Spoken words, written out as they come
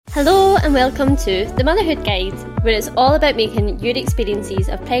Hello and welcome to The Motherhood Guide, where it's all about making your experiences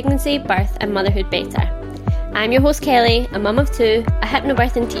of pregnancy, birth and motherhood better. I'm your host Kelly, a mum of two, a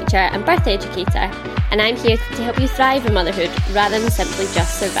hypnobirthing teacher and birth educator, and I'm here to help you thrive in motherhood rather than simply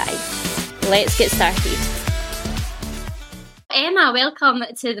just survive. Let's get started. Emma, welcome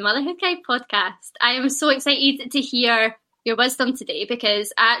to the Motherhood Guide podcast. I am so excited to hear your wisdom today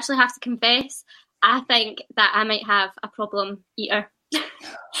because I actually have to confess, I think that I might have a problem eater.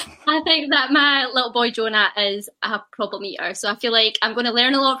 I think that my little boy Jonah is a problem eater, so I feel like I'm going to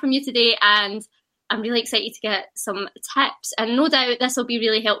learn a lot from you today, and I'm really excited to get some tips, and no doubt this will be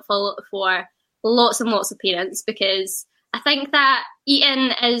really helpful for lots and lots of parents, because I think that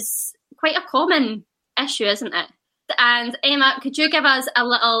eating is quite a common issue, isn't it? And Emma, could you give us a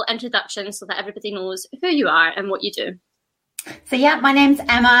little introduction so that everybody knows who you are and what you do? So my name's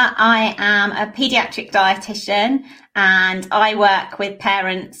Emma. I am a paediatric dietitian and I work with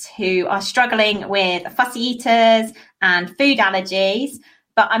parents who are struggling with fussy eaters and food allergies.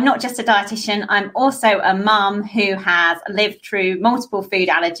 But I'm not just a dietitian, I'm also a mum who has lived through multiple food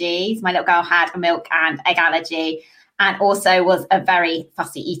allergies. My little girl had a milk and egg allergy and also was a very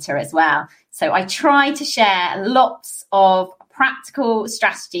fussy eater as well. So I try to share lots of practical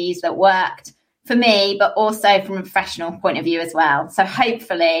strategies that worked for me, but also from a professional point of view as well. So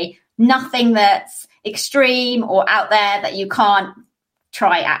hopefully nothing that's extreme or out there that you can't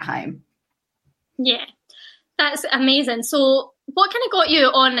try at home. Yeah, that's amazing. So what kind of got you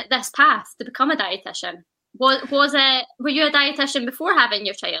on this path to become a dietitian? Were you a dietitian before having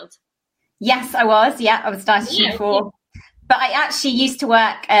your child? Yes, I was. Yeah, I was a dietitian before. But I actually used to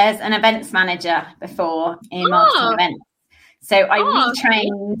work as an events manager before in marketing events. So I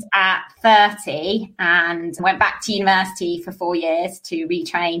retrained at 30 and went back to university for 4 years to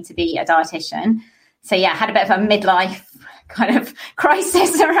retrain to be a dietitian. So I had a bit of a midlife kind of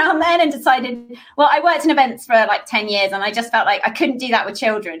crisis around then and decided, I worked in events for like 10 years and I just felt like I couldn't do that with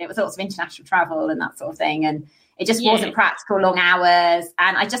children. It was lots of international travel and that sort of thing. And it just wasn't practical, long hours.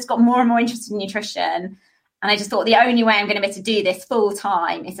 And I just got more and more interested in nutrition. And I just thought the only way I'm going to be able to do this full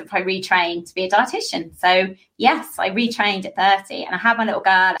time is if I retrain to be a dietitian. So yes, I retrained at 30 and I had my little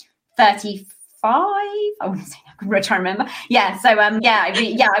girl at 35. I want to say, I'm trying to remember. Yeah. So I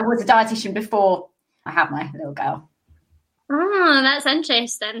was a dietitian before I had my little girl. Oh, that's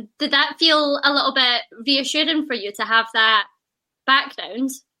interesting. Did that feel a little bit reassuring for you to have that background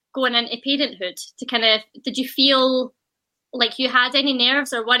going into parenthood? Did you feel like you had any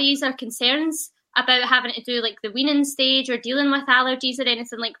nerves or worries or concerns about having to do like the weaning stage or dealing with allergies or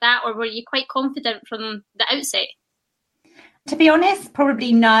anything like that? Or were you quite confident from the outset? To be honest,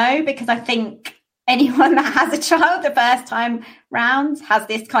 probably no, because I think anyone that has a child the first time round has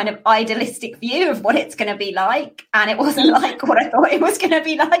this kind of idealistic view of what it's going to be like. And it wasn't like what I thought it was going to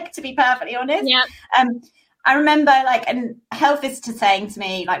be like, to be perfectly honest. Yeah. I remember a health visitor saying to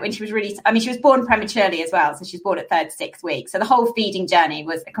me, when she was she was born prematurely as well. So she was born at 36 weeks. So the whole feeding journey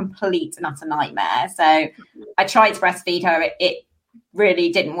was a complete and utter nightmare. So I tried to breastfeed her. It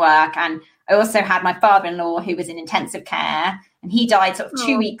really didn't work. And I also had my father-in-law who was in intensive care and he died sort of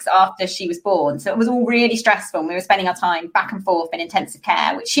 2 weeks after she was born. So it was all really stressful. And we were spending our time back and forth in intensive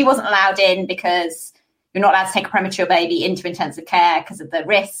care, which she wasn't allowed in because you're not allowed to take a premature baby into intensive care because of the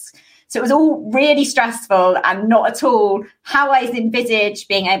risks. So it was all really stressful and not at all how I envisaged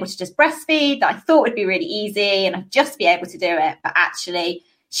being able to just breastfeed, that I thought would be really easy and I'd just be able to do it. But actually,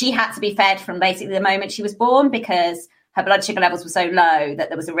 she had to be fed from basically the moment she was born because her blood sugar levels were so low that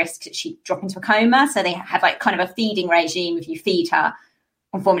there was a risk that she'd drop into a coma. So they had kind of a feeding regime if you feed her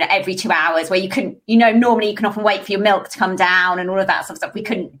on formula every 2 hours where you couldn't, normally you can often wait for your milk to come down and all of that sort of stuff. We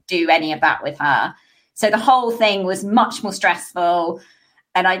couldn't do any of that with her. So the whole thing was much more stressful.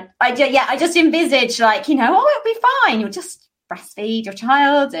 And I just envisaged it'll be fine. You'll just breastfeed your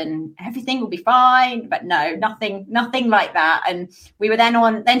child and everything will be fine. But no, nothing like that. And we were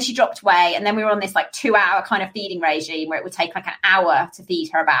then she dropped away and then we were on this 2 hour kind of feeding regime where it would take an hour to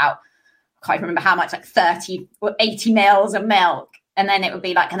feed her about, I can't remember how much, 30 or 80 mils of milk. And then it would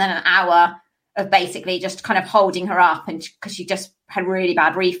be and then an hour of basically just kind of holding her up and because she just had really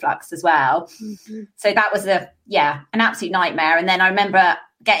bad reflux as well. Mm-hmm. So that was an absolute nightmare. And then I remember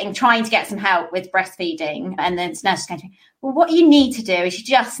trying to get some help with breastfeeding and then the nurse going, well, what you need to do is you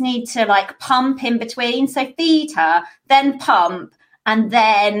just need to pump in between. So feed her, then pump, and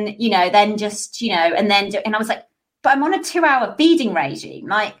then, then just, and then and I was like, but I'm on a 2 hour feeding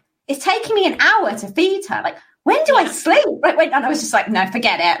regime. It's taking me an hour to feed her. When do I sleep? And I was just no,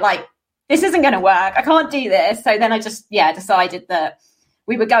 forget it. This isn't going to work. I can't do this. So then I just, decided that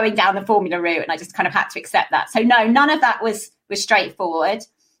we were going down the formula route and I just kind of had to accept that. So no, none of that was straightforward.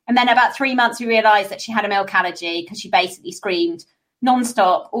 And then about 3 months, we realised that she had a milk allergy because she basically screamed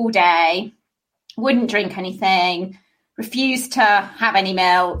non-stop all day, wouldn't drink anything, refused to have any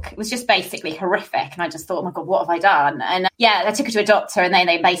milk. It was just basically horrific. And I just thought, oh my God, what have I done? And I took her to a doctor, and then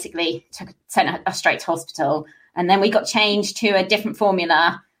they basically sent her straight to hospital. And then we got changed to a different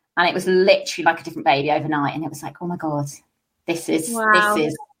formula, and it was literally like a different baby overnight. And it was like, oh my God, this is.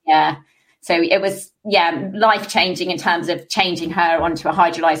 So it was, life-changing in terms of changing her onto a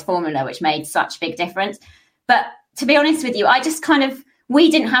hydrolyzed formula, which made such a big difference. But to be honest with you, I just we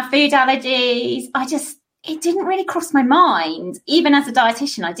didn't have food allergies. It didn't really cross my mind. Even as a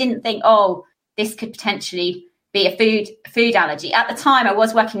dietitian, I didn't think, oh, this could potentially be a food allergy. At the time, I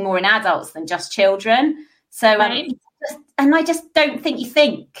was working more in adults than just children. So, right. And I just don't think you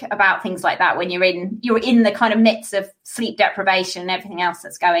think about things like that when you're in the kind of midst of sleep deprivation and everything else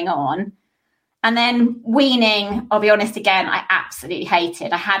that's going on. And then weaning, I'll be honest, again, I absolutely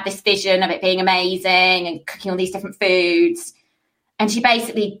hated. I had this vision of it being amazing and cooking all these different foods. And she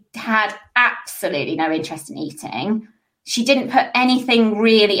basically had absolutely no interest in eating. She didn't put anything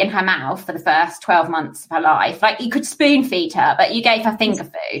really in her mouth for the first 12 months of her life. Like, you could spoon feed her, but you gave her finger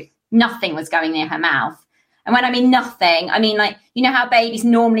food. Nothing was going near her mouth. And when I mean nothing, I mean, like, you know how babies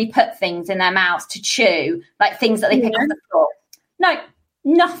normally put things in their mouths to chew, like things that they pick off the floor? No,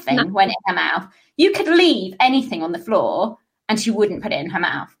 nothing went in her mouth. You could leave anything on the floor and she wouldn't put it in her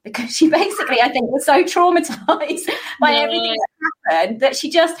mouth, because she basically, I think, was so traumatized by everything that happened that she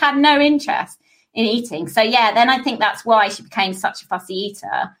just had no interest in eating. So, then I think that's why she became such a fussy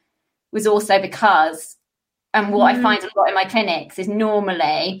eater, was also because, and what I find a lot in my clinics is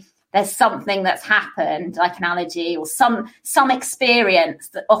normally there's something that's happened, like an allergy or some experience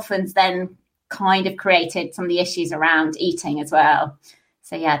that often then kind of created some of the issues around eating as well.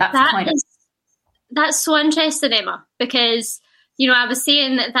 So, that's so interesting, Emma, because, I was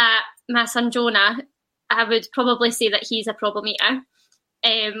saying that my son Jonah, I would probably say that he's a problem eater,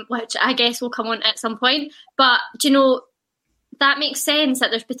 which I guess will come on at some point. But, that makes sense that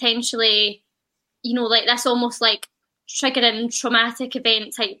there's potentially, like this almost like triggering traumatic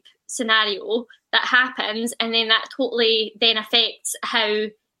event type scenario that happens, and then that totally then affects how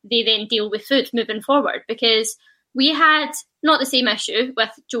they then deal with food moving forward. Because we had not the same issue with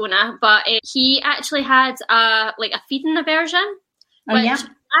Jonah, but he actually had a feeding aversion, which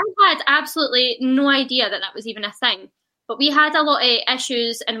I had absolutely no idea that was even a thing. But we had a lot of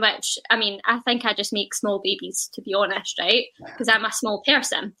issues in which, I think I just make small babies, to be honest, right? Because I'm a small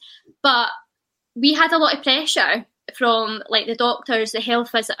person. But we had a lot of pressure from the doctors, the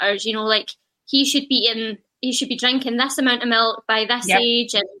health visitors, he should be drinking this amount of milk by this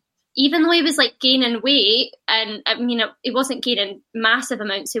age. And even though he was gaining weight, and it wasn't gaining massive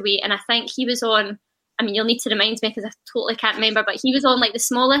amounts of weight, and I think he was on, you'll need to remind me because I totally can't remember, but he was on the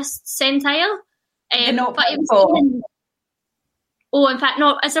smallest centile. But it was in fact,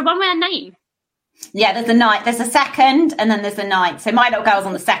 no, is there one with a 9? Yeah, there's a 9. There's a second, and then there's a 9. So my little girl's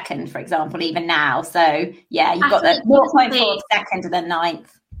on the second, for example, even now. So you've got the 0.4 second and then 9th.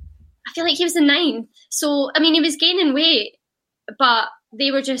 I feel like he was a 9. So he was gaining weight, but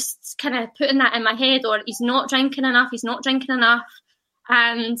they were just kind of putting that in my head, or he's not drinking enough.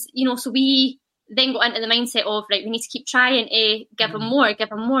 And so we then got into the mindset of, right, we need to keep trying to give him more.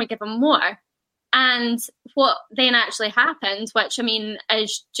 And what then actually happened, which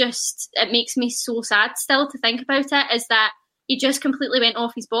is just, it makes me so sad still to think about it, is that he just completely went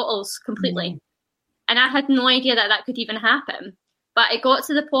off his bottles completely. And I had no idea that could even happen. But it got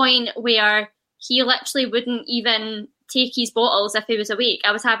to the point where he literally wouldn't even take his bottles if he was awake.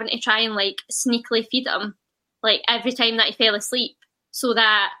 I was having to try and sneakily feed him every time that he fell asleep so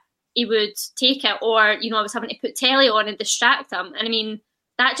that he would take it. Or, I was having to put telly on and distract him. And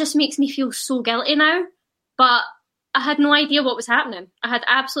that just makes me feel so guilty now. But I had no idea what was happening. I had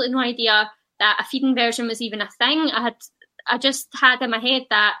absolutely no idea that a feeding version was even a thing. I just had in my head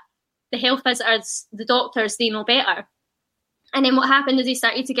that the health visitors, the doctors, they know better. And then what happened is he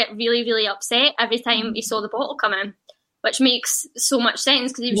started to get really, really upset every time he saw the bottle come in, which makes so much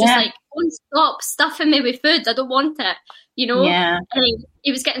sense, because he was just don't stop stuffing me with food. I don't want it, Yeah. And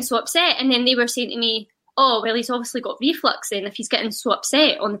he was getting so upset. And then they were saying to me, oh, well, he's obviously got reflux then if he's getting so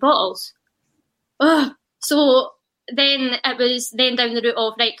upset on the bottles. So then it was then down the route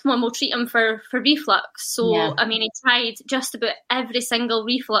of, right, come on, we'll treat him for reflux. So, he tried just about every single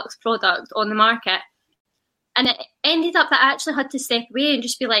reflux product on the market. And it ended up that I actually had to step away and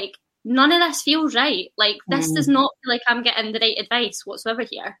just be like, none of this feels right. This does not feel like I'm getting the right advice whatsoever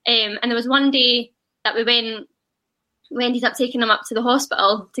here. And there was one day that we ended up taking him up to the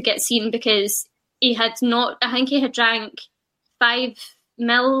hospital to get seen, because he had not, I think he had drank 5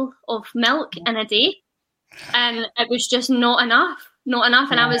 ml of milk in a day, and it was just not enough. And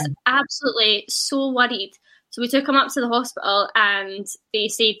I was absolutely so worried. So we took him up to the hospital, and they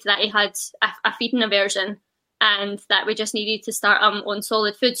said that he had a feeding aversion and that we just needed to start him on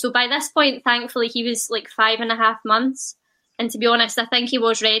solid food. So by this point, thankfully, he was like 5.5 months. And to be honest, I think he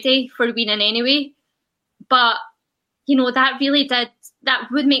was ready for weaning anyway. But, that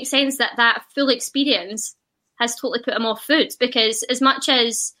would make sense that full experience has totally put him off food, because as much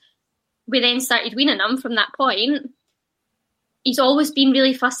as we then started weaning him from that point, he's always been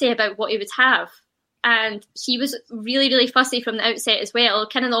really fussy about what he would have. And he was really, really fussy from the outset as well,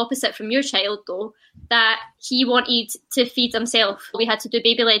 kind of the opposite from your child, though, that he wanted to feed himself. We had to do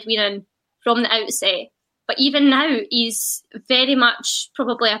baby-led weaning from the outset. But even now, he's very much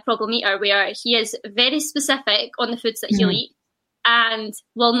probably a problem eater, where he is very specific on the foods that he'll eat and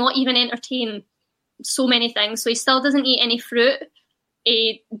will not even entertain so many things. So he still doesn't eat any fruit.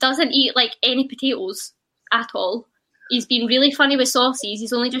 He doesn't eat like any potatoes at all. He's been really funny with sauces.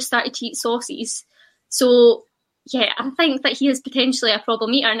 He's only just started to eat sauces. So, yeah, I think that he is potentially a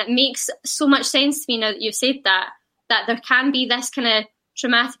problem eater, and it makes so much sense to me now that you've said that there can be this kind of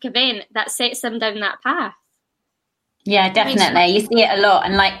traumatic event that sets them down that path. Yeah, definitely. You see it a lot.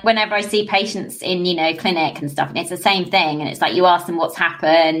 And like whenever I see patients in, clinic and stuff, and it's the same thing. And it's like you ask them what's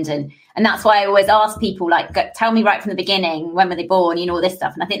happened. And that's why I always ask people, like, tell me right from the beginning, when were they born, all this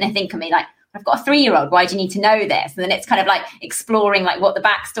stuff. And I think they think of me like, I've got a 3-year-old. Why do you need to know this? And then it's kind of like exploring like what the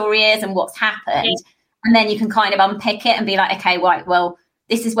backstory is and what's happened. Yeah. And then you can kind of unpick it and be like, okay, right, well,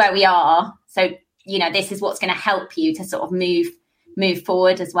 this is where we are. So, this is what's going to help you to sort of move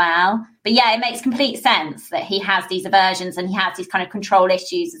forward as well. But yeah, it makes complete sense that he has these aversions and he has these kind of control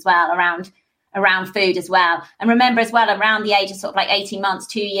issues as well around food as well. And remember as well, around the age of sort of like 18 months,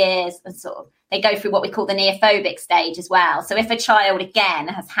 2 years, and sort of they go through what we call the neophobic stage as well. So if a child again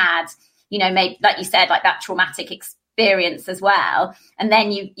has had, maybe like you said, like that traumatic experience as well, and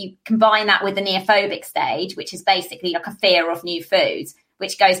then you combine that with the neophobic stage, which is basically like a fear of new foods,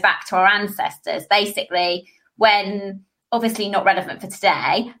 which goes back to our ancestors. Basically, when obviously not relevant for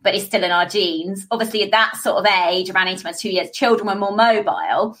today, but is still in our genes. Obviously, at that sort of age, around 18 months, 2 years, children were more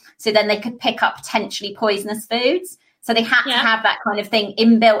mobile. So then they could pick up potentially poisonous foods. So they had to have that kind of thing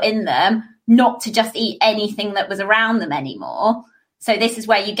inbuilt in them, not to just eat anything that was around them anymore. So this is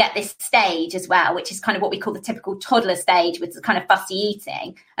where you get this stage as well, which is kind of what we call the typical toddler stage, with the kind of fussy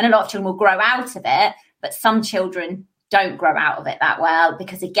eating. And a lot of children will grow out of it, but some children don't grow out of it that well.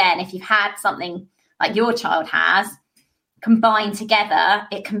 Because again, if you've had something like your child has, combined together,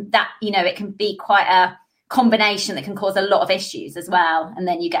 it can be quite a combination that can cause a lot of issues as well. And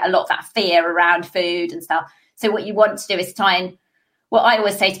then you get a lot of that fear around food and stuff. So what you want to do is what I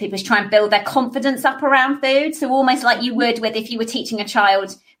always say to people is try and build their confidence up around food. So almost like you would with if you were teaching a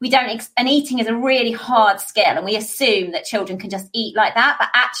child, and eating is a really hard skill, and we assume that children can just eat like that, but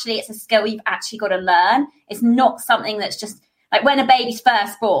actually it's a skill you've actually got to learn. It's not something that's just like when a baby's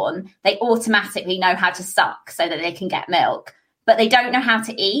first born, they automatically know how to suck so that they can get milk, but they don't know how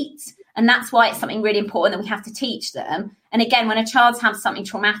to eat. And that's why it's something really important that we have to teach them. And again, when a child's had something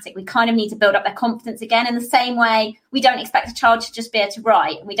traumatic, we kind of need to build up their confidence again. In the same way, we don't expect a child to just be able to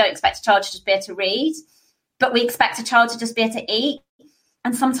write, and we don't expect a child to just be able to read, but we expect a child to just be able to eat.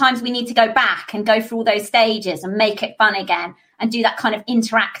 And sometimes we need to go back and go through all those stages and make it fun again, and do that kind of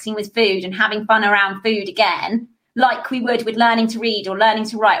interacting with food and having fun around food again, like we would with learning to read or learning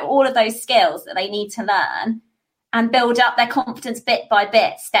to write, all of those skills that they need to learn, and build up their confidence bit by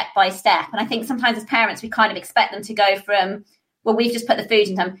bit, step by step. And I think sometimes as parents, we kind of expect them to go from, well, we've just put the food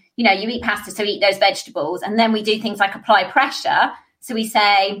in them, you eat pasta, so eat those vegetables. And then we do things like apply pressure. So we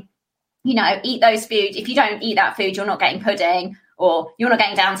say, eat those food. If you don't eat that food, you're not getting pudding, or you're not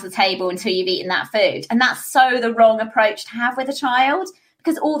getting down to the table until you've eaten that food. And that's so the wrong approach to have with a child,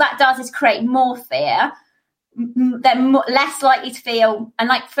 because all that does is create more fear. They're less likely to feel, and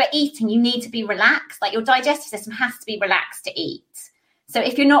like for eating, you need to be relaxed. Like your digestive system has to be relaxed to eat. So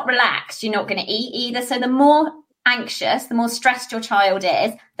if you're not relaxed, you're not going to eat either. So the more anxious, the more stressed your child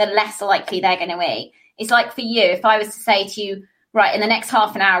is, the less likely they're going to eat. It's like for you, if I was to say to you, right, in the next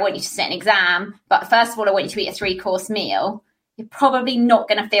half an hour, I want you to sit an exam, but first of all, I want you to eat a 3-course meal. You're probably not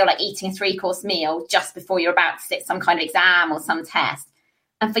going to feel like eating a 3-course meal just before you're about to sit some kind of exam or some test.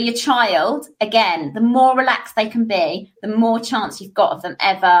 And for your child, again, the more relaxed they can be, the more chance you've got of them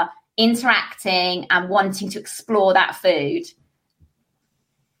ever interacting and wanting to explore that food.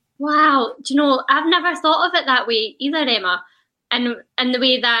 Wow. Do you know, I've never thought of it that way either, Emma. And the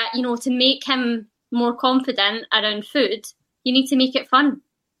way that, to make him more confident around food, you need to make it fun.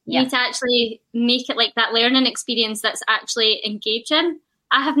 You need to actually make it like that learning experience that's actually engaging.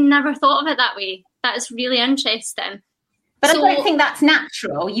 I have never thought of it that way. That is really interesting. But I don't think that's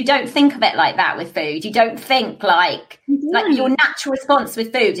natural. You don't think of it like that with food. You don't think like your natural response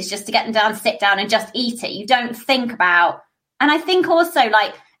with food is just to get them down, sit down and just eat it. You don't think about, and I think also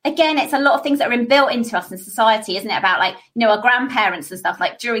like, again, it's a lot of things that are inbuilt into us in society, isn't it? About like, our grandparents and stuff,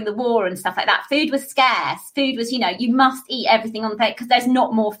 like during the war and stuff like that. Food was scarce. Food was, you must eat everything on the plate because there's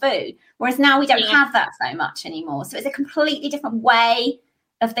not more food. Whereas now we don't have that so much anymore. So it's a completely different way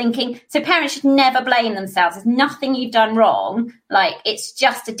of thinking. So parents should never blame themselves. There's nothing you've done wrong. Like, it's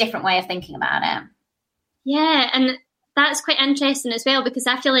just a different way of thinking about it. Yeah, and that's quite interesting as well, because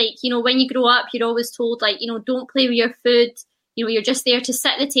I feel like, when you grow up, you're always told, like, don't play with your food. You're just there to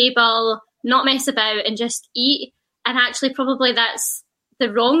sit at the table, not mess about and just eat. And actually probably that's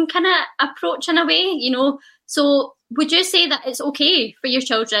the wrong kind of approach in a way, So would you say that it's okay for your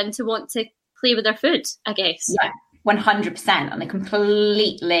children to want to play with their food, I guess? Yeah. 100%, and I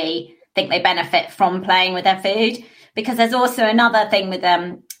completely think they benefit from playing with their food, because there's also another thing with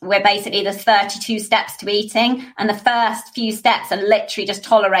them where basically there's 32 steps to eating, and the first few steps are literally just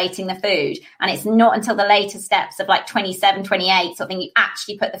tolerating the food, and it's not until the later steps of like 27, 28 something you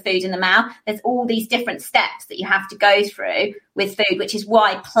actually put the food in the mouth. There's all these different steps that you have to go through with food, which is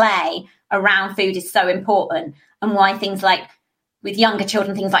why play around food is so important, and why things like with younger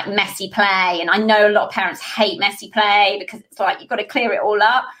children, things like messy play. And I know a lot of parents hate messy play because it's like you've got to clear it all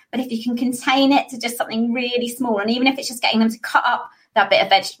up. But if you can contain it to just something really small, and even if it's just getting them to cut up that bit of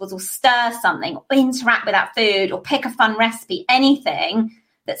vegetables or stir something or interact with that food or pick a fun recipe, anything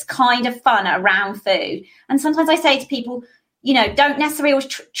that's kind of fun around food. And sometimes I say to people, don't necessarily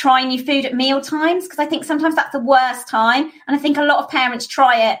always try new food at meal times, because I think sometimes that's the worst time. And I think a lot of parents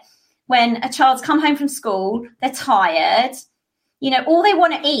try it when a child's come home from school, they're tired, all they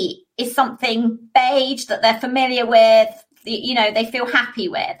want to eat is something beige that they're familiar with, they feel happy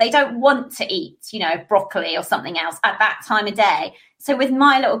with. They don't want to eat, broccoli or something else at that time of day. So with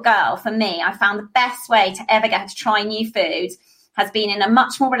my little girl, for me, I found the best way to ever get her to try new foods has been in a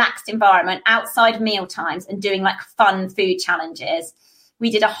much more relaxed environment outside of meal times and doing like fun food challenges.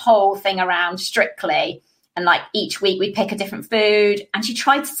 We did a whole thing around Strictly. And like each week we pick a different food, and she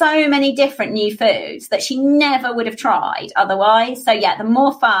tried so many different new foods that she never would have tried otherwise. So yeah, the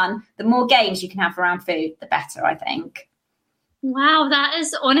more fun, the more games you can have around food, the better, I think. Wow, that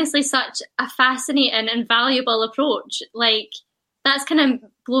is honestly such a fascinating and valuable approach. Like, that's kind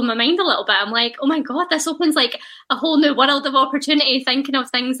of blown my mind a little bit. I'm like, oh my God, this opens like a whole new world of opportunity, thinking of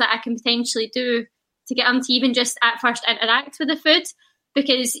things that I can potentially do to get him to even just at first interact with the food.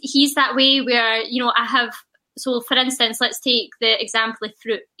 Because he's that way where, so for instance, let's take the example of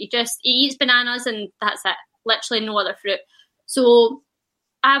fruit. He eats bananas and that's it, literally no other fruit. So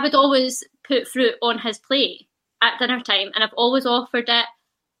I would always put fruit on his plate at dinner time, and I've always offered it.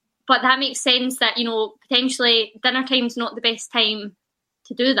 But that makes sense that, potentially dinner time's not the best time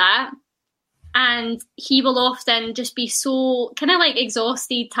to do that. And he will often just be so kind of like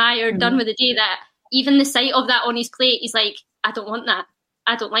exhausted, tired, done with the day, that even the sight of that on his plate, he's like, I don't want that.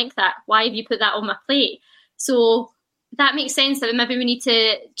 I don't like that. Why have you put that on my plate? So that makes sense that maybe we need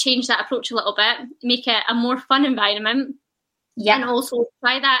to change that approach a little bit, make it a more fun environment. Yeah. And also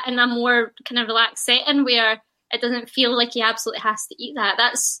try that in a more kind of relaxed setting where it doesn't feel like he absolutely has to eat that.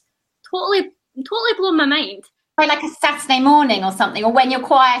 That's totally blown my mind. Like a Saturday morning or something, or when you're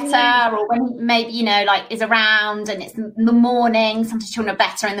quieter, or when maybe, is around and it's the morning. Sometimes children are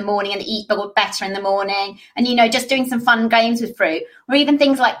better in the morning and eat better in the morning. And, just doing some fun games with fruit, or even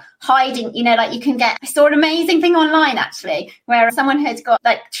things like hiding, like you can I saw an amazing thing online actually, where someone had got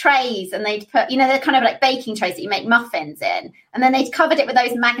like trays and they'd put, they're kind of like baking trays that you make muffins in. And then they'd covered it with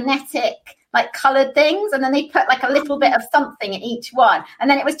those magnetic like coloured things. And then they put like a little bit of something in each one. And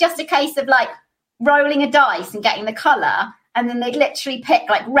then it was just a case of like rolling a dice and getting the colour, and then they'd literally pick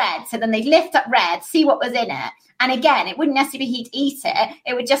like red. So then they'd lift up red, see what was in it. And again, it wouldn't necessarily be he'd eat it.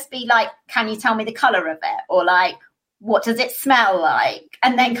 It would just be like, can you tell me the colour of it? Or like, what does it smell like?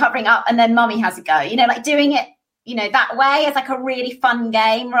 And then covering up, and then mummy has a go, like doing it, that way is like a really fun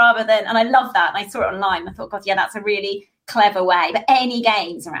game rather than, and I love that. And I saw it online. I thought, God, yeah, that's a really clever way. But any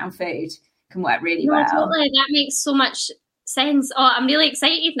games around food can work really well. Totally. That makes so much sense. Oh, I'm really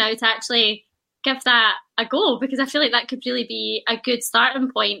excited now to actually give that a go, because I feel like that could really be a good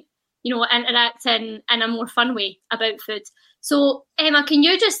starting point, interacting in a more fun way about food. So Emma, can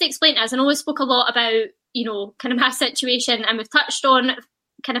you just explain to us, I know we spoke a lot about, kind of my situation, and we've touched on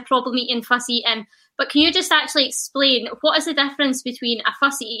kind of problem eating, fussy eating, but can you just actually explain what is the difference between a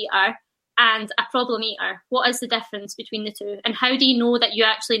fussy eater and a problem eater? What is the difference between the two, and how do you know that you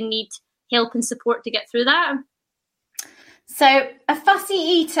actually need help and support to get through that? So a fussy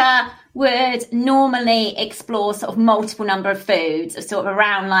eater would normally explore sort of multiple number of foods, sort of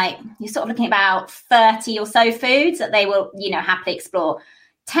around like, you're sort of looking at about 30 or so foods that they will, happily explore.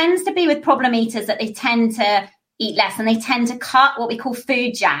 Tends to be with problem eaters that they tend to eat less, and they tend to cut what we call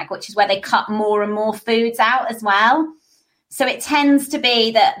food jag, which is where they cut more and more foods out as well. So it tends to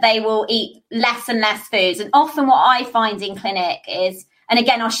be that they will eat less and less foods. And often what I find in clinic is, and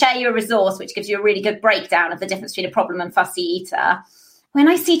again, I'll share you a resource which gives you a really good breakdown of the difference between a problem and fussy eater. When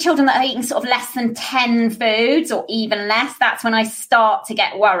I see children that are eating sort of less than 10 foods or even less, that's when I start to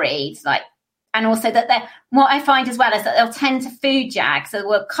get worried. And also that what I find as well is that they'll tend to food jag. So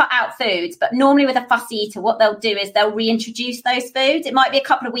we'll cut out foods, but normally with a fussy eater, what they'll do is they'll reintroduce those foods. It might be a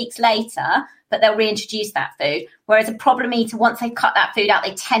couple of weeks later, but they'll reintroduce that food. Whereas a problem eater, once they've cut that food out,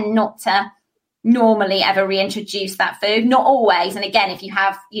 they tend not to normally ever reintroduce that food. Not always. And again, if you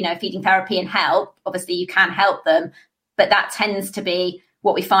have, feeding therapy and help, obviously you can help them. But that tends to be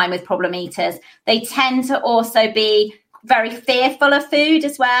what we find with problem eaters. They tend to also be very fearful of food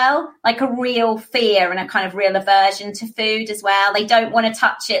as well, like a real fear and a kind of real aversion to food as well. They don't want to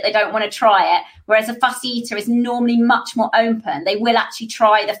touch it. They don't want to try it. Whereas a fussy eater is normally much more open. They will actually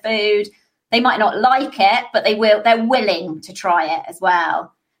try the food. They might not like it, but they're willing to try it as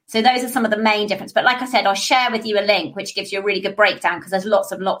well. So those are some of the main differences. But like I said, I'll share with you a link which gives you a really good breakdown, because there's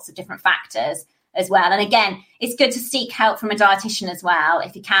lots of different factors as well. And again, it's good to seek help from a dietitian as well,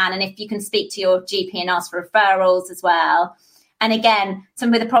 if you can. And if you can speak to your GP and ask for referrals as well. And again,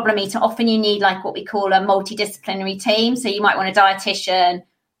 with a problem eater, often you need like what we call a multidisciplinary team. So you might want a dietitian.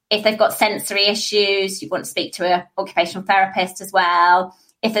 If they've got sensory issues, you want to speak to an occupational therapist as well.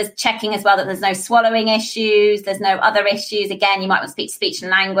 If there's checking as well that there's no swallowing issues, there's no other issues, again, you might want to speak to speech and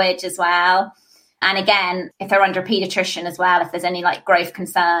language as well. And again, if they're under a paediatrician as well, if there's any like growth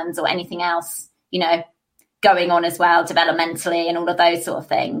concerns or anything else, going on as well, developmentally and all of those sort of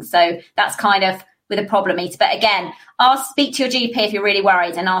things. So that's kind of with a problem eater. But again, speak to your GP if you're really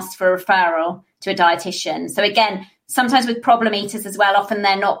worried and ask for a referral to a dietitian. So again, sometimes with problem eaters as well, often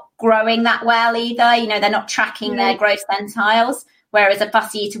they're not growing that well either. They're not tracking their growth centiles, whereas a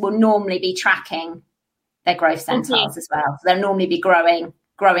fussy eater will normally be tracking their growth centiles as well. So they'll normally be growing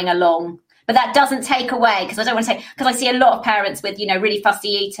along. But that doesn't take away, because I see a lot of parents with, really fussy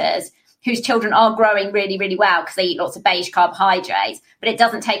eaters whose children are growing really, really well because they eat lots of beige carbohydrates, but it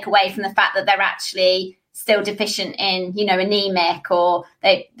doesn't take away from the fact that they're actually still deficient in, anemic, or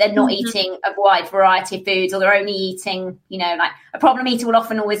they're not eating a wide variety of foods, or they're only eating, like a problem eater will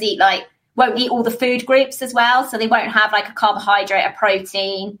often always eat won't eat all the food groups as well. So they won't have like a carbohydrate, a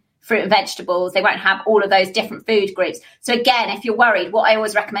protein, fruit and vegetables. They won't have all of those different food groups. So again, if you're worried, what I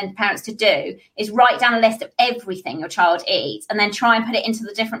always recommend parents to do is write down a list of everything your child eats and then try and put it into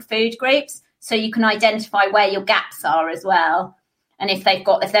the different food groups, so you can identify where your gaps are as well. And if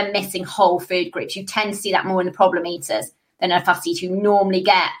they're missing whole food groups, you tend to see that more in the problem eaters than a fussy eater. You normally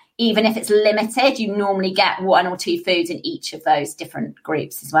get, even if it's limited, you normally get 1 or 2 foods in each of those different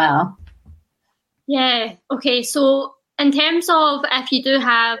groups as well. Yeah. Okay. So in terms of if you do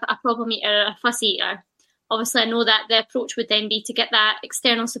have a problem eater or a fussy eater, obviously I know that the approach would then be to get that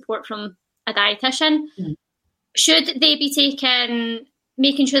external support from a dietitian. Mm. Should they be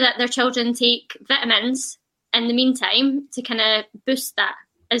making sure that their children take vitamins in the meantime to kind of boost that?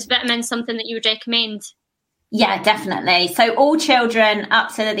 Is vitamins something that you would recommend? Yeah, definitely. So all children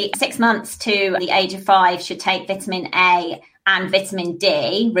up to the 6 months to the age of 5 should take vitamin A and vitamin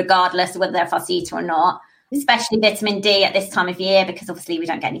D, regardless of whether they're fussy eater or not. Especially vitamin D at this time of year, because obviously we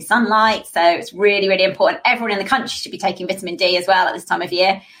don't get any sunlight. So it's really, really important. Everyone in the country should be taking vitamin D as well at this time of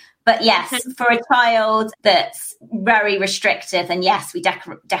year. But yes, for a child that's very restrictive, then yes, we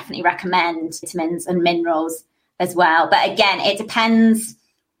definitely recommend vitamins and minerals as well. But again, it depends.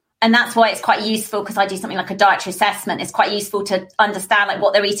 And that's why it's quite useful, because I do something like a dietary assessment. It's quite useful to understand like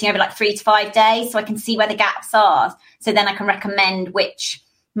what they're eating over like 3 to 5 days, so I can see where the gaps are. So then I can recommend which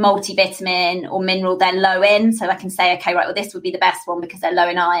multivitamin or mineral they're low in. So I can say, okay, right, well, this would be the best one because they're low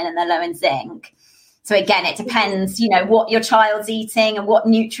in iron and they're low in zinc. So again, it depends, what your child's eating and what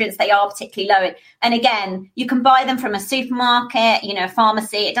nutrients they are particularly low in. And again, you can buy them from a supermarket, a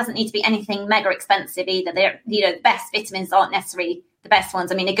pharmacy. It doesn't need to be anything mega expensive either. They're, the best vitamins aren't necessarily the best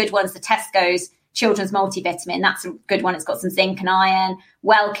ones. I mean, a good one's the Tesco's children's multivitamin. That's a good one. It's got some zinc and iron.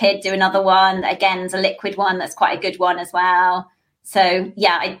 Well Kid do another one. Again, it's a liquid one. That's quite a good one as well. So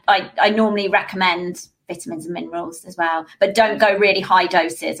yeah, I normally recommend vitamins and minerals as well, but don't go really high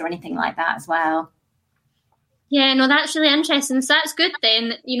doses or anything like that as well. Yeah, no, that's really interesting. So that's good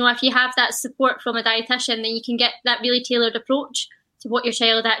then, if you have that support from a dietitian, then you can get that really tailored approach to what your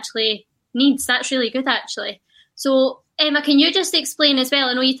child actually needs. That's really good, actually. So Emma, can you just explain as well,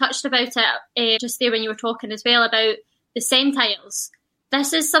 I know you touched about it just there when you were talking as well about the centiles.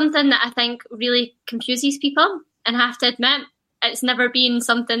 This is something that I think really confuses people, and I have to admit, it's never been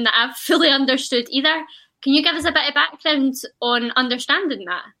something that I've fully understood either. Can you give us a bit of background on understanding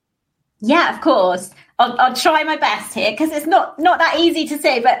that? Yeah, of course. I'll try my best here because it's not that easy to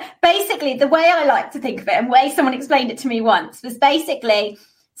say. But basically, the way I like to think of it, and the way someone explained it to me once, was basically,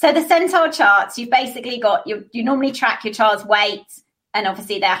 so the centile charts, you've basically got, you normally track your child's weight and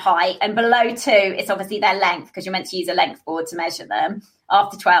obviously their height. And below 2, it's obviously their length, because you're meant to use a length board to measure them.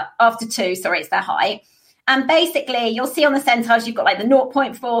 After 2, it's their height. And basically, you'll see on the centiles, you've got like the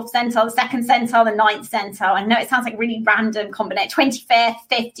 0.4th centile, the 2nd centile, the 9th centile. I know it sounds like a really random combination. 25th,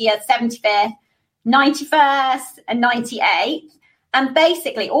 50th, 75th, 91st, and 98th. And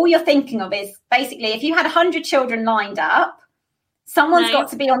basically, all you're thinking of is basically, if you had 100 children lined up, someone's got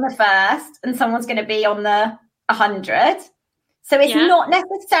to be on the 1st and someone's going to be on the 100. So it's not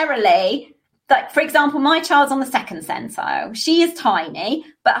necessarily... Like, for example, my child's on the 2nd centile. She is tiny,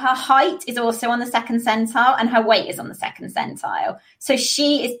 but her height is also on the 2nd centile and her weight is on the 2nd centile. So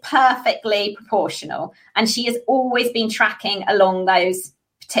she is perfectly proportional, and she has always been tracking along those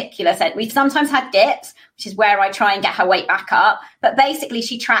particular set. We've sometimes had dips, which is where I try and get her weight back up. But basically,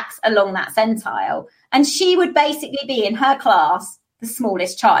 she tracks along that centile. And she would basically be in her class the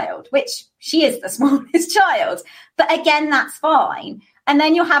smallest child, which she is the smallest child. But again, that's fine. And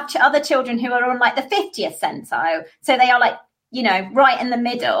then you'll have other children who are on like the 50th centile. So they are like, right in the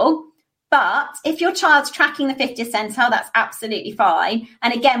middle. But if your child's tracking the 50th centile, that's absolutely fine.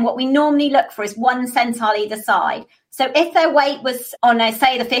 And again, what we normally look for is 1 centile either side. So if their weight was on,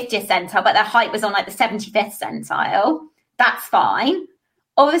 say, the 50th centile, but their height was on like the 75th centile, that's fine.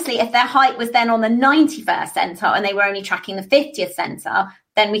 Obviously, if their height was then on the 91st centile and they were only tracking the 50th centile,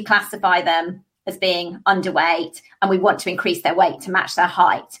 then we classify them as being underweight, and we want to increase their weight to match their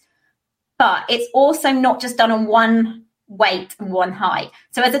height. But it's also not just done on one weight and one height.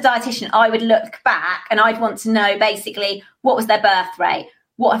 So as a dietitian, I would look back and I'd want to know basically what was their birth rate?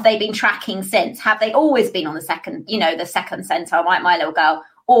 What have they been tracking since? Have they always been on the 2nd, the 2nd centile, like my little girl?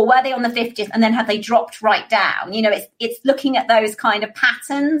 Or were they on the 50th and then have they dropped right down? It's looking at those kind of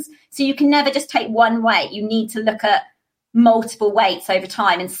patterns. So you can never just take one weight. You need to look at multiple weights over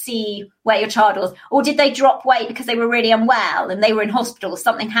time and see where your child was. Or did they drop weight because they were really unwell and they were in hospital,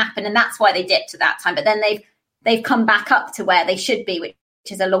 something happened and that's why they dipped at that time, but then they've come back up to where they should be, which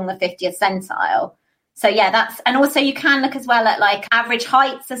is along the 50th centile. So and also you can look as well at like average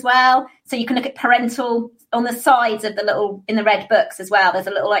heights as well. So you can look at parental on the sides of in the red books as well. There's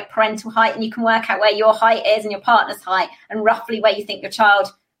a little like parental height, and you can work out where your height is and your partner's height and roughly where you think your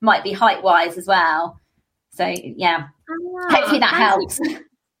child might be height wise as well. So hopefully that helps.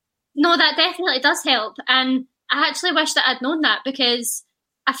 No, that definitely does help. And I actually wish that I'd known that, because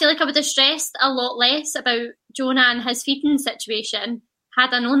I feel like I would have stressed a lot less about Jonah and his feeding situation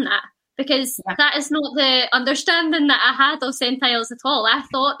had I known that. Because that is not the understanding that I had of centiles at all. I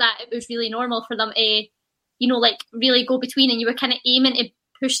thought that it was really normal for them to, really go between, and you were kind of aiming to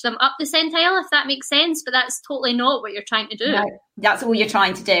push them up the centile, if that makes sense. But that's totally not what you're trying to do. No, that's all you're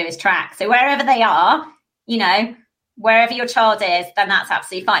trying to do is track. So wherever they are, wherever your child is, then that's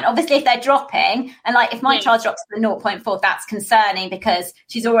absolutely fine. Obviously, if they're dropping, and like if my child drops to the 0.4, that's concerning because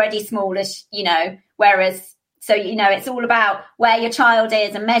she's already smallish, whereas... So, it's all about where your child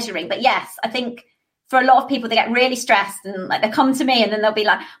is and measuring. But yes, I think for a lot of people, they get really stressed and like they come to me and then they'll be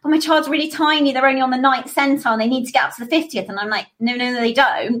like, oh, my child's really tiny. They're only on the 9th centile and they need to get up to the 50th. And I'm like, no, they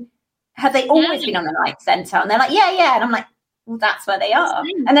don't. Have they always been on the 9th centile? And they're like, yeah. And I'm like, well, that's where they are.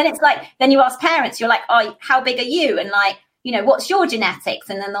 And then it's like, then you ask parents, you're like, oh, how big are you? And like, what's your genetics?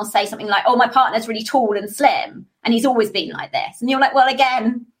 And then they'll say something like, oh, my partner's really tall and slim and he's always been like this. And you're like, well,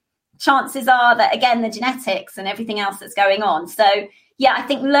 again, chances are that, again, the genetics and everything else that's going on. So, I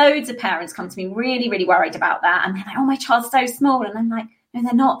think loads of parents come to me really, really worried about that. And they're like, oh, my child's so small. And I'm like, no,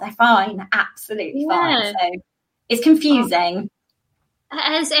 they're not. They're fine. They're absolutely fine. So it's confusing.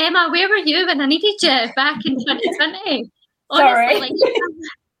 As Emma, where were you when I needed you back in 2020? Sorry. Honestly,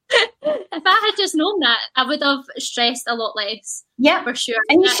 if I had just known that, I would have stressed a lot less. Yeah, for sure.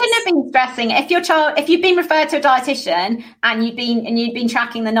 And you shouldn't have been stressing. If you've been referred to a dietitian and you'd been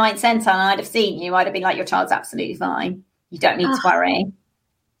tracking the 9th centile, and I'd have seen you, I'd have been like, your child's absolutely fine. You don't need to worry.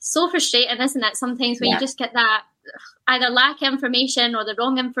 So frustrating, isn't it? Sometimes when you just get that either lack of information or the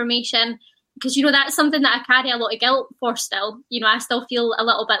wrong information, because that's something that I carry a lot of guilt for still. I still feel a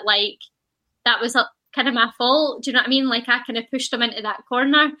little bit like that was kind of my fault. Do you know what I mean? Like I kind of pushed him into that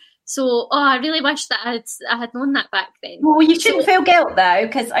corner. So, I really wish that I had known that back then. Well, you shouldn't feel guilt though,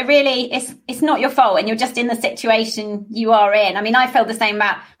 because it's not your fault, and you're just in the situation you are in. I mean, I feel the same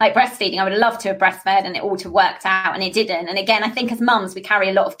about like breastfeeding. I would love to have breastfed and it all to have worked out, and it didn't. And again, I think as mums, we carry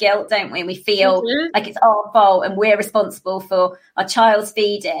a lot of guilt, don't we? And we feel like it's our fault and we're responsible for our child's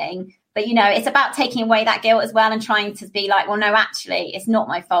feeding. But, you know, it's about taking away that guilt as well and trying to be like, well, no, actually, it's not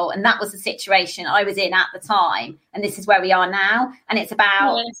my fault. And that was the situation I was in at the time. And this is where we are now. And it's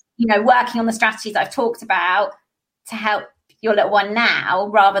about, you know, working on the strategies I've talked about to help your little one now,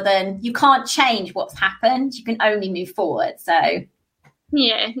 rather than you can't change what's happened. You can only move forward. So,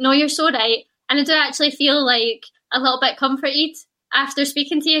 yeah, no, you're so right. And I do actually feel like a little bit comforted after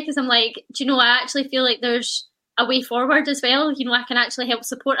speaking to you, because I'm like, do you know, I actually feel like there's a way forward as well. You know, I can actually help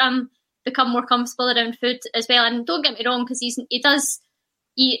support him become more comfortable around food as well. And don't get me wrong, because he does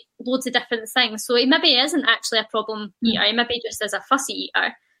eat loads of different things, so he maybe isn't actually a problem eater. He maybe just is a fussy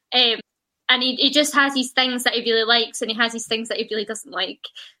eater, and he just has these things that he really likes, and he has these things that he really doesn't like.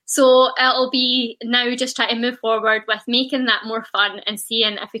 So it'll be now just trying to move forward with making that more fun and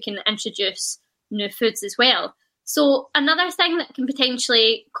seeing if we can introduce new foods as well. So another thing that can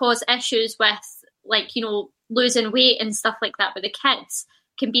potentially cause issues with, like, you know, losing weight and stuff like that with the kids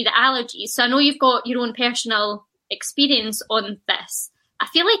can be the allergies. So I know you've got your own personal experience on this. I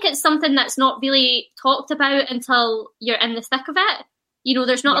feel like it's something that's not really talked about until you're in the thick of it. You know,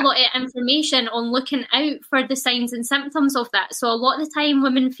 there's not a lot of information on looking out for the signs and symptoms of that. So a lot of the time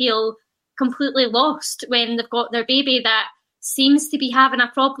women feel completely lost when they've got their baby that seems to be having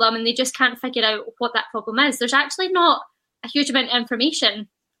a problem and they just can't figure out what that problem is. There's actually not a huge amount of information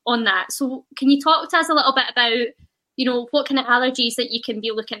on that. So can you talk to us a little bit about, you know, what kind of allergies that you can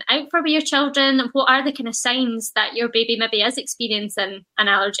be looking out for with your children, and what are the kind of signs that your baby maybe is experiencing an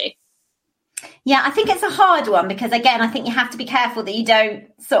allergy? Yeah, I think it's a hard one, because again, I think you have to be careful that you don't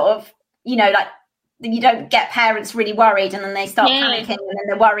sort of, you know, like you don't get parents really worried and then they start panicking and then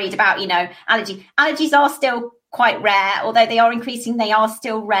they're worried about, you know, allergies are still quite rare, although they are increasing. They are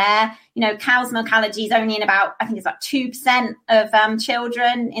still rare. You know, cow's milk allergy is only in about, I think it's like 2% of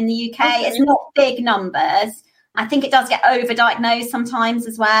children in the UK. Okay. It's not big numbers. I think it does get overdiagnosed sometimes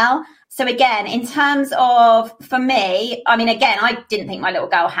as well. So again, in terms of, for me, I mean, again, I didn't think my little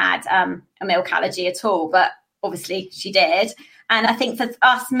girl had a milk allergy at all, but obviously she did. And I think for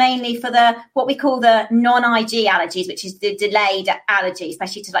us, mainly for the what we call the non-IG allergies, which is the delayed allergy,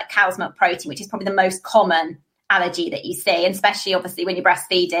 especially to like cow's milk protein, which is probably the most common allergy that you see, and especially obviously when you're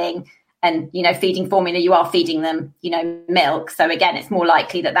breastfeeding and, you know, feeding formula, you are feeding them, you know, milk. So again, it's more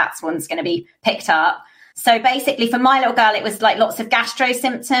likely that that's one's going to be picked up. So basically for my little girl, it was like lots of gastro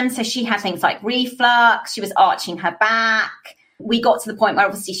symptoms. So she had things like reflux, she was arching her back. We got to the point where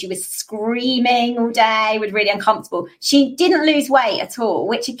obviously she was screaming all day, was really uncomfortable. She didn't lose weight at all,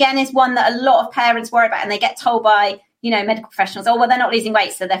 which again is one that a lot of parents worry about, and they get told by, you know, medical professionals, oh, well, they're not losing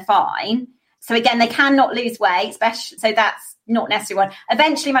weight, so they're fine. So again, they cannot lose weight, especially, so that's not necessarily one.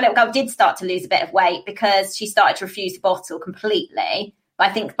 Eventually, my little girl did start to lose a bit of weight because she started to refuse the bottle completely. But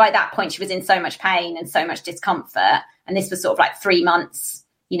I think by that point, she was in so much pain and so much discomfort. And this was sort of like 3 months,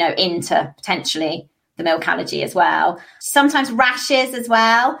 you know, into potentially the milk allergy as well. Sometimes rashes as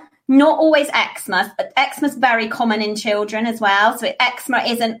well. Not always eczema. Eczema is very common in children as well. So eczema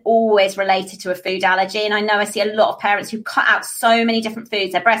isn't always related to a food allergy. And I know I see a lot of parents who cut out so many different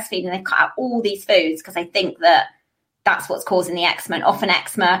foods. They're breastfeeding, they cut out all these foods because they think that that's what's causing the eczema. And often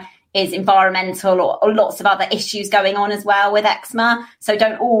eczema is environmental or lots of other issues going on as well with eczema. So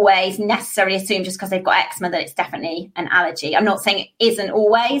don't always necessarily assume just because they've got eczema that it's definitely an allergy. I'm not saying it isn't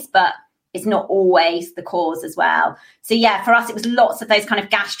always, but it's not always the cause as well. So yeah, for us, it was lots of those kind of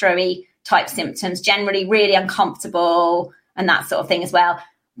gastro-y type symptoms, generally really uncomfortable and that sort of thing as well.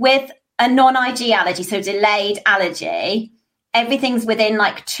 With a non-IG allergy, so delayed allergy, everything's within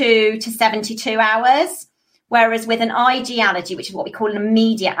like 2 to 72 hours. Whereas with an IG allergy, which is what we call an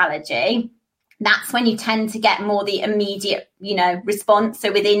immediate allergy, that's when you tend to get more the immediate, you know, response. So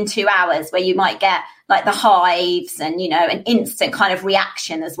within 2 hours, where you might get like the hives and, you know, an instant kind of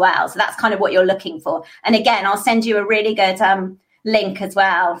reaction as well. So that's kind of what you're looking for. And again, I'll send you a really good link as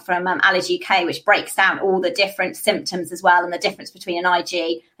well from Allergy UK, which breaks down all the different symptoms as well and the difference between an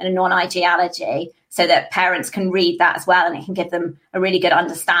IG and a non-IG allergy, so that parents can read that as well and it can give them a really good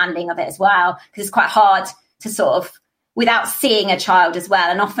understanding of it as well. Because it's quite hard to sort of, without seeing a child as well.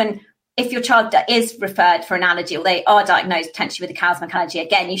 And often if your child is referred for an allergy or they are diagnosed potentially with a cow's milk allergy,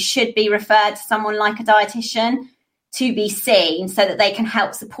 again, you should be referred to someone like a dietitian, to be seen so that they can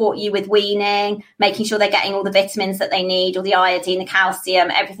help support you with weaning, making sure they're getting all the vitamins that they need, all the iodine, the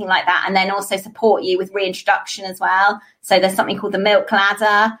calcium, everything like that. And then also support you with reintroduction as well. So there's something called the milk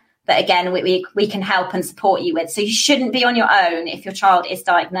ladder that, again, we can help and support you with. So you shouldn't be on your own if your child is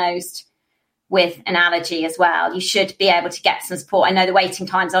diagnosed with an allergy as well. You should be able to get some support. I know the waiting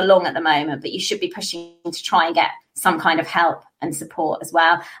times are long at the moment, but you should be pushing to try and get some kind of help and support as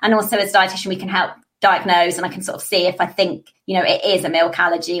well. And also as a dietitian, we can help diagnose, and I can sort of see if I think, it is a milk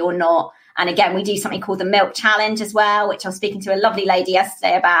allergy or not. And again, we do something called the milk challenge as well, which I was speaking to a lovely lady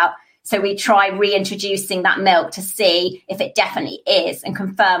yesterday about. So we try reintroducing that milk to see if it definitely is and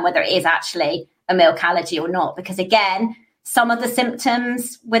confirm whether it is actually a milk allergy or not. Because again, some of the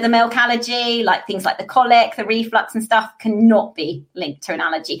symptoms with a milk allergy, like things like the colic, the reflux and stuff, cannot be linked to an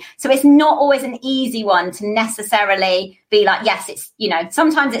allergy. So it's not always an easy one to necessarily be like, yes, it's,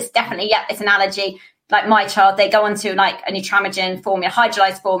 sometimes it's definitely, yeah, it's an allergy. Like my child, they go on to like a Nutramigen formula,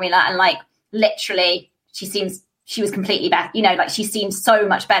 hydrolyzed formula, and like literally she was completely back, like she seemed so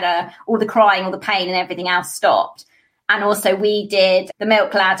much better. All the crying, all the pain and everything else stopped. And also we did the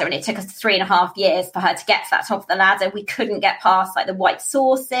milk ladder, and it took us 3.5 years for her to get to that top of the ladder. We couldn't get past like the white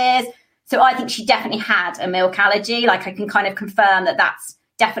sauces. So I think she definitely had a milk allergy. Like I can kind of confirm that that's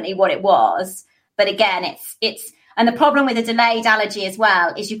definitely what it was. But again, it's and the problem with a delayed allergy as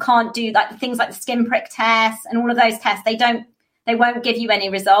well is you can't do like things like the skin prick tests and all of those tests. They won't give you any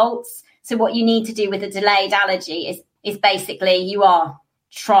results. So what you need to do with a delayed allergy is basically you are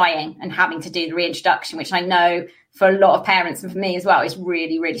trying and having to do the reintroduction, which I know for a lot of parents and for me as well is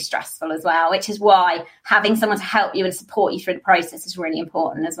really, really stressful as well, which is why having someone to help you and support you through the process is really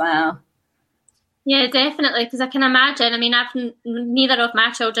important as well. Yeah, definitely, because I can imagine, neither of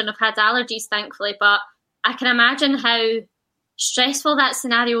my children have had allergies, thankfully, but I can imagine how stressful that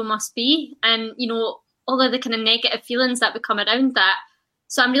scenario must be, and, all of the kind of negative feelings that would come around that.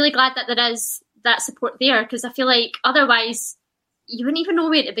 So I'm really glad that there is that support there, because I feel like otherwise you wouldn't even know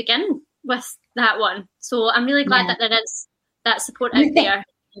where to begin with that one. So I'm really glad that there is that support out there.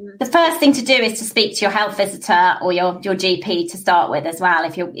 The first thing to do is to speak to your health visitor or your GP to start with as well.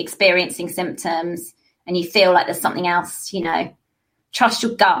 If you're experiencing symptoms and you feel like there's something else, trust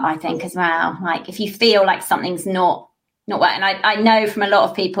your gut, I think, as well. Like if you feel like something's not working. And I know from a lot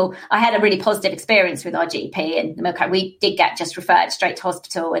of people, I had a really positive experience with our GP and the milk. We did get just referred straight to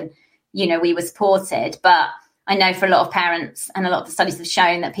hospital and, we were supported. But I know for a lot of parents, and a lot of the studies have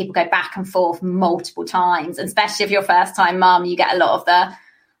shown that people go back and forth multiple times, and especially if you're first time mum, you get a lot of the,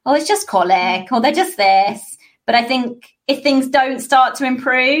 oh, it's just colic, or they're just this. But I think if things don't start to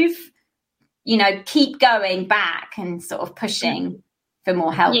improve, keep going back and sort of pushing for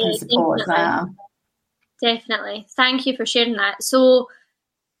more help and support as well. Definitely. Thank you for sharing that. So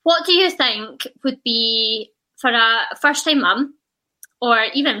what do you think would be, for a first time mum, or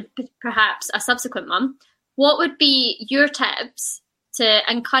even perhaps a subsequent mum, what would be your tips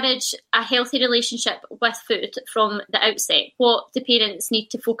to encourage a healthy relationship with food from the outset? What do parents need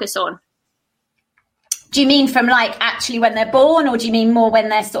to focus on? Do you mean from like actually when they're born, or do you mean more when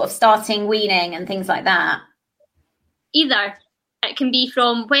they're sort of starting weaning and things like that? Either. It can be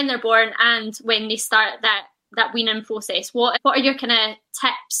from when they're born and when they start that weaning process. What are your kind of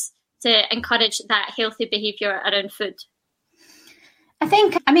tips to encourage that healthy behaviour around food? I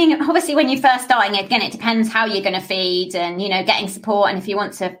think, obviously when you're first starting, again, it depends how you're going to feed and, getting support. And if you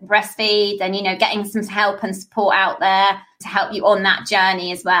want to breastfeed, then, getting some help and support out there to help you on that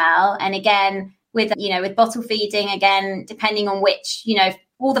journey as well. And again, with bottle feeding, again, depending on which,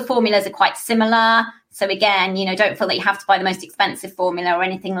 all the formulas are quite similar. So again, don't feel that you have to buy the most expensive formula or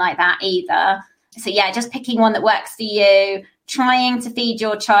anything like that either. So yeah, just picking one that works for you, trying to feed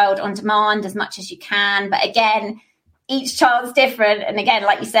your child on demand as much as you can. But again, each child's different. And again,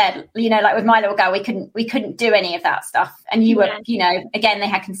 like you said, like with my little girl, we couldn't do any of that stuff. And you were, again, they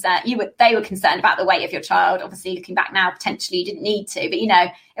had concern. They were concerned about the weight of your child. Obviously, looking back now, potentially you didn't need to, but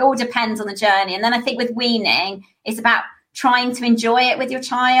it all depends on the journey. And then I think with weaning, it's about trying to enjoy it with your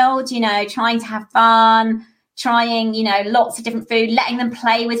child, trying to have fun, trying, lots of different food, letting them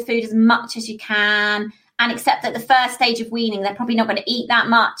play with food as much as you can. And accept that the first stage of weaning, they're probably not going to eat that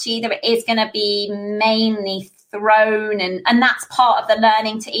much either. It is going to be mainly thrown, and that's part of the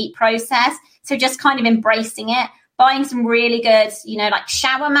learning to eat process. So just kind of embracing it, buying some really good, like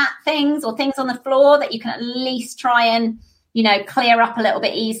shower mat things or things on the floor that you can at least try and, clear up a little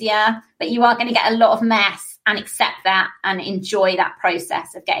bit easier. But you are going to get a lot of mess, and accept that and enjoy that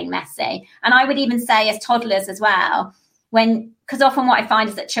process of getting messy. And I would even say as toddlers as well, because often what I find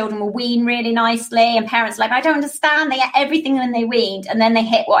is that children will wean really nicely and parents are like, I don't understand, they get everything when they weaned, and then they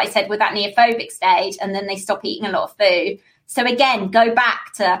hit what I said with that neophobic stage, and then they stop eating a lot of food. So again, go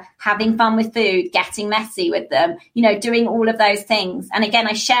back to having fun with food, getting messy with them, doing all of those things. And again,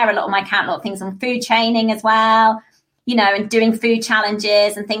 I share a lot on my account, a lot of things on food chaining as well, and doing food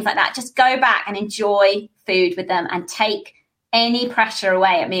challenges and things like that. Just go back and enjoy food with them and take any pressure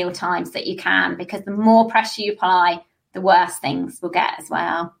away at meal times that you can, because the more pressure you apply, the worse things will get as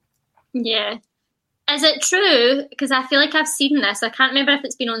well. Yeah. Is it true, because I feel like I've seen this, I can't remember if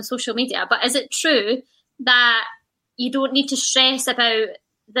it's been on social media, but is it true that you don't need to stress about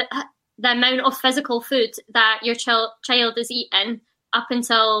the amount of physical food that your child is eating up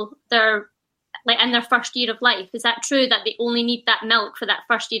until they're in their first year of life? Is that true, that they only need that milk for that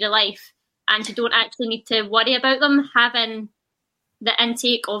first year of life, and you don't actually need to worry about them having the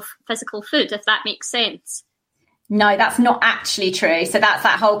intake of physical food, if that makes sense? No, that's not actually true. So that's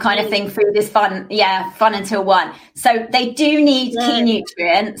that whole kind of thing. Food is fun. Yeah, fun until 1. So they do need key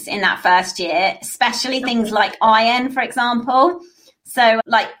nutrients in that first year, especially things like iron, for example. So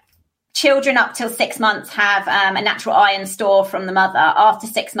like children up till 6 months have a natural iron store from the mother. After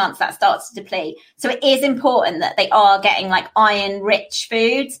 6 months, that starts to deplete. So it is important that they are getting like iron rich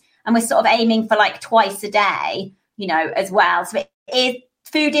foods. And we're sort of aiming for like twice a day, as well. So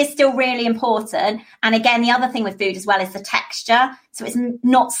food is still really important. And again, the other thing with food as well is the texture. So it's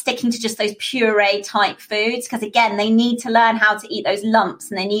not sticking to just those puree type foods, because again, they need to learn how to eat those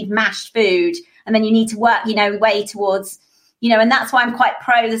lumps, and they need mashed food. And then you need to work, way towards, and that's why I'm quite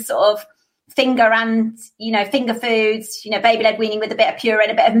pro the sort of finger foods, baby led weaning with a bit of puree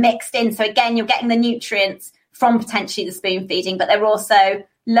and a bit of mixed in. So again, you're getting the nutrients from potentially the spoon feeding, but they're also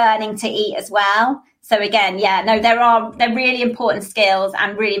learning to eat as well. So again, they're really important skills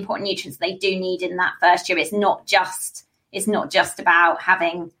and really important nutrients they do need in that first year. It's not just about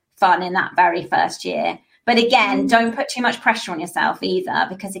having fun in that very first year. But again, don't put too much pressure on yourself either,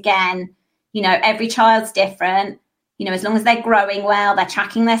 because again, every child's different. As long as they're growing well, they're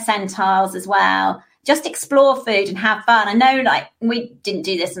tracking their centiles as well. Just explore food and have fun. I know, we didn't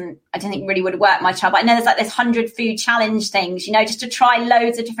do this, and I don't think it really would have worked my child, but I know there's this 100 food challenge things, just to try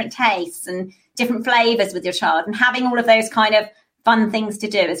loads of different tastes and different flavors with your child, and having all of those kind of fun things to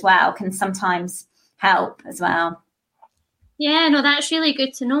do as well can sometimes help as well. Yeah, no, that's really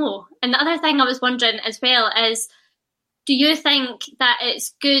good to know. And the other thing I was wondering as well is, do you think that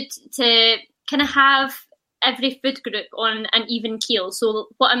it's good to kind of have every food group on an even keel? So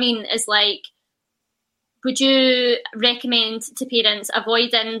what I mean is, would you recommend to parents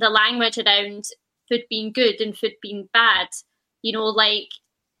avoiding the language around food being good and food being bad?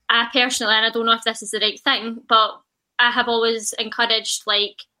 I personally, and I don't know if this is the right thing, but I have always encouraged,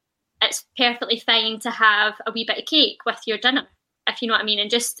 it's perfectly fine to have a wee bit of cake with your dinner, if you know what I mean, and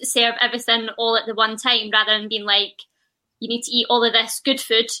just serve everything all at the one time, rather than being you need to eat all of this good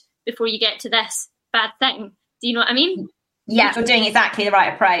food before you get to this bad thing. Do you know what I mean? Yeah, you're doing exactly the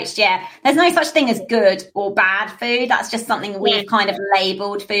right approach. Yeah, there's no such thing as good or bad food. That's just something we've kind of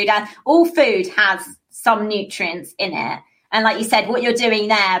labelled food as. All food has some nutrients in it. And like you said, what you're doing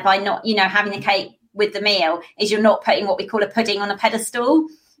there by not, having the cake with the meal is you're not putting what we call a pudding on a pedestal,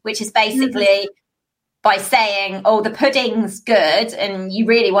 which is basically by saying, oh, the pudding's good and you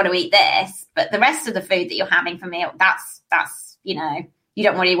really want to eat this, but the rest of the food that you're having for meal, that's you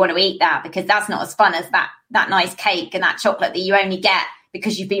don't really want to eat that, because that's not as fun as that nice cake and that chocolate that you only get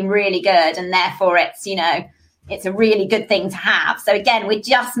because you've been really good, and therefore it's it's a really good thing to have. So again, we're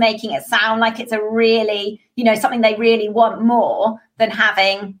just making it sound like it's a really something they really want more than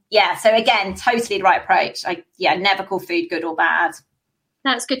having. So again, totally the right approach. Never call food good or bad.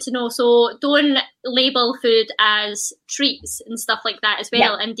 That's good to know. So don't label food as treats and stuff like that as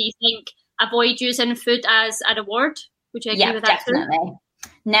well. And do you think avoid using food as a reward? Would you agree with that? Definitely. Too?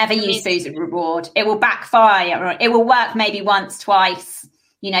 Never use food as a reward. It will backfire. It will work maybe once, twice.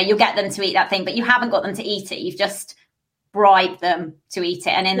 You'll get them to eat that thing, but you haven't got them to eat it. You've just bribed them to eat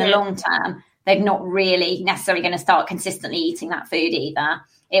it. And in the long term, they're not really necessarily going to start consistently eating that food either.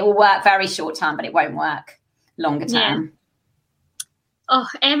 It will work very short term, but it won't work longer term. Yeah. Oh,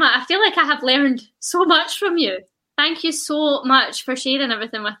 Emma, I feel like I have learned so much from you. Thank you so much for sharing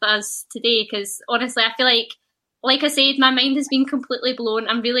everything with us today, because honestly, I feel like I said, my mind has been completely blown.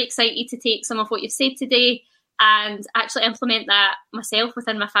 I'm really excited to take some of what you've said today and actually implement that myself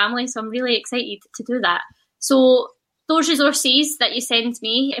within my family. So I'm really excited to do that. So those resources that you send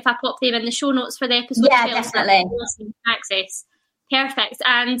me, if I pop them in the show notes for the episode, definitely. Access. Perfect.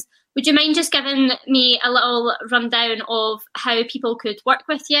 And would you mind just giving me a little rundown of how people could work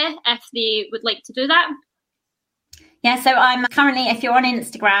with you if they would like to do that? Yeah, so I'm currently, if you're on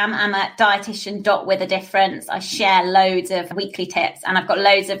Instagram, I'm at dietitian.withadifference. I share loads of weekly tips, and I've got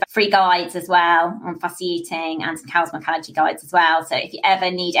loads of free guides as well on fussy eating and some calorie mortality guides as well. So if you ever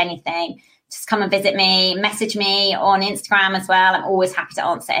need anything, just come and visit me, message me on Instagram as well. I'm always happy to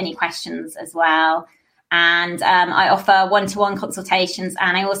answer any questions as well. And I offer one-to-one consultations,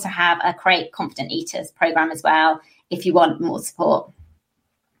 and I also have a Create Confident Eaters program as well if you want more support.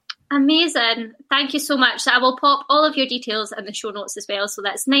 Amazing. Thank you so much. So I will pop all of your details in the show notes as well, so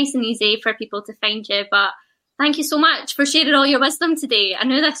that's nice and easy for people to find you. But thank you so much for sharing all your wisdom today. I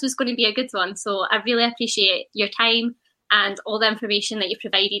knew this was going to be a good one, so I really appreciate your time and all the information that you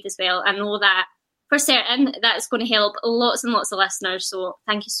provided as well. I know that for certain that's going to help lots and lots of listeners, so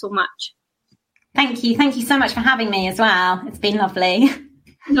thank you so much. Thank you. Thank you so much for having me as well. It's been lovely.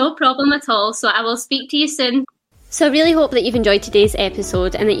 No problem at all. So I will speak to you soon. So I really hope that you've enjoyed today's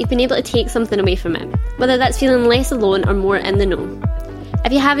episode and that you've been able to take something away from it, whether that's feeling less alone or more in the know.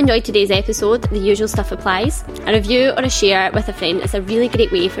 If you have enjoyed today's episode, the usual stuff applies. A review or a share with a friend is a really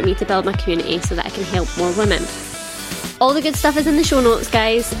great way for me to build my community so that I can help more women. All the good stuff is in the show notes,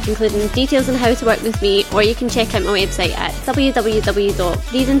 guys, including details on how to work with me, or you can check out my website at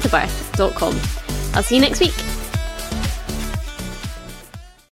www.breathingtobirth.com. I'll see you next week.